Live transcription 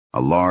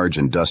a large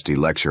and dusty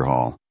lecture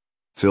hall,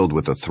 filled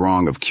with a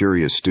throng of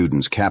curious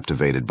students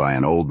captivated by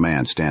an old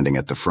man standing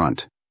at the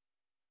front.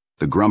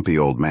 The grumpy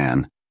old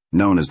man,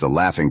 known as the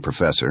Laughing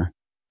Professor,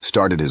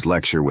 started his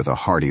lecture with a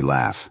hearty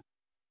laugh.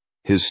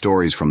 His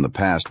stories from the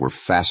past were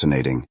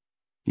fascinating,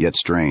 yet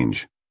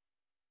strange.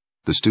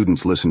 The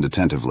students listened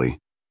attentively,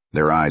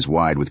 their eyes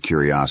wide with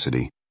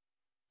curiosity.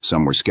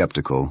 Some were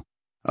skeptical,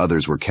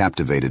 others were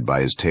captivated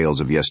by his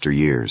tales of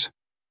yesteryears.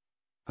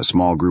 A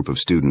small group of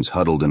students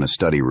huddled in a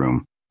study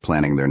room,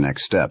 planning their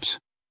next steps.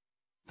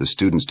 The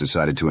students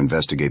decided to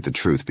investigate the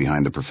truth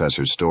behind the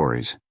professor's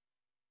stories.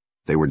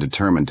 They were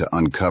determined to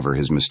uncover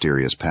his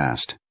mysterious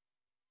past.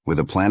 With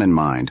a plan in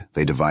mind,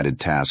 they divided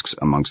tasks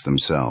amongst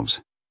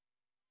themselves.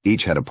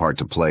 Each had a part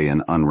to play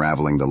in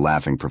unraveling the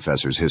Laughing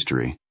Professor's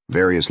history,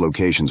 various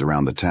locations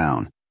around the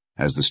town,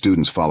 as the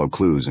students follow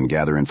clues and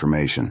gather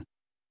information.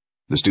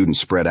 The students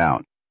spread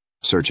out,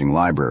 searching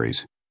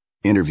libraries,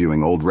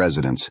 interviewing old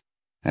residents,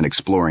 and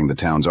exploring the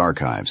town's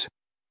archives.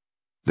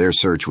 Their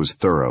search was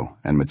thorough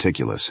and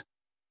meticulous.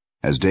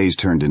 As days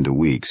turned into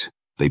weeks,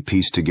 they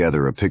pieced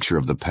together a picture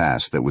of the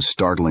past that was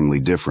startlingly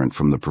different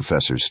from the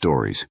professor's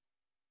stories.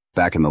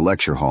 Back in the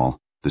lecture hall,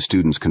 the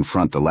students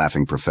confront the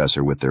Laughing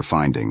Professor with their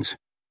findings.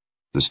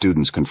 The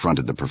students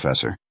confronted the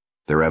professor,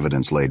 their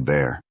evidence laid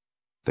bare.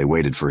 They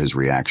waited for his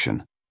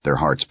reaction, their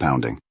hearts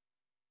pounding.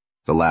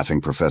 The Laughing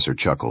Professor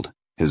chuckled,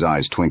 his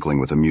eyes twinkling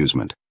with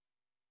amusement.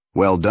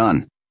 "Well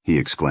done," he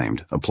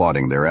exclaimed,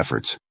 applauding their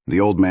efforts.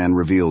 The old man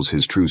reveals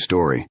his true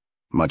story,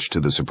 much to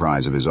the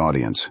surprise of his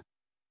audience.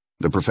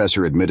 The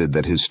professor admitted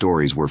that his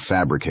stories were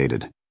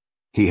fabricated.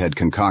 He had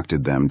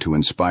concocted them to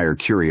inspire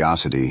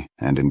curiosity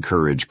and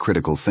encourage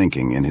critical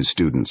thinking in his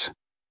students.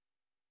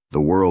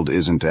 "The world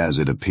isn't as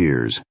it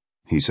appears,"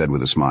 he said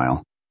with a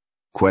smile.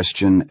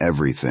 "Question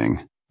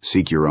everything.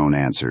 Seek your own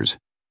answers.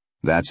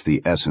 That's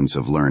the essence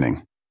of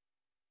learning."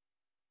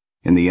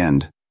 In the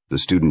end, the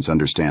students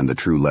understand the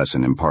true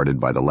lesson imparted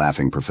by the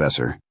Laughing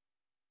Professor.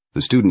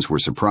 The students were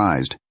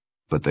surprised,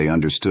 but they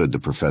understood the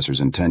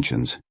professor's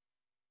intentions.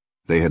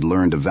 They had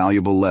learned a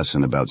valuable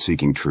lesson about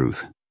seeking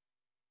truth.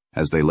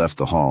 As they left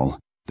the hall,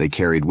 they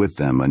carried with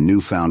them a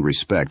newfound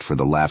respect for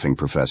the Laughing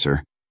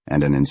Professor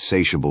and an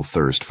insatiable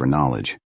thirst for knowledge.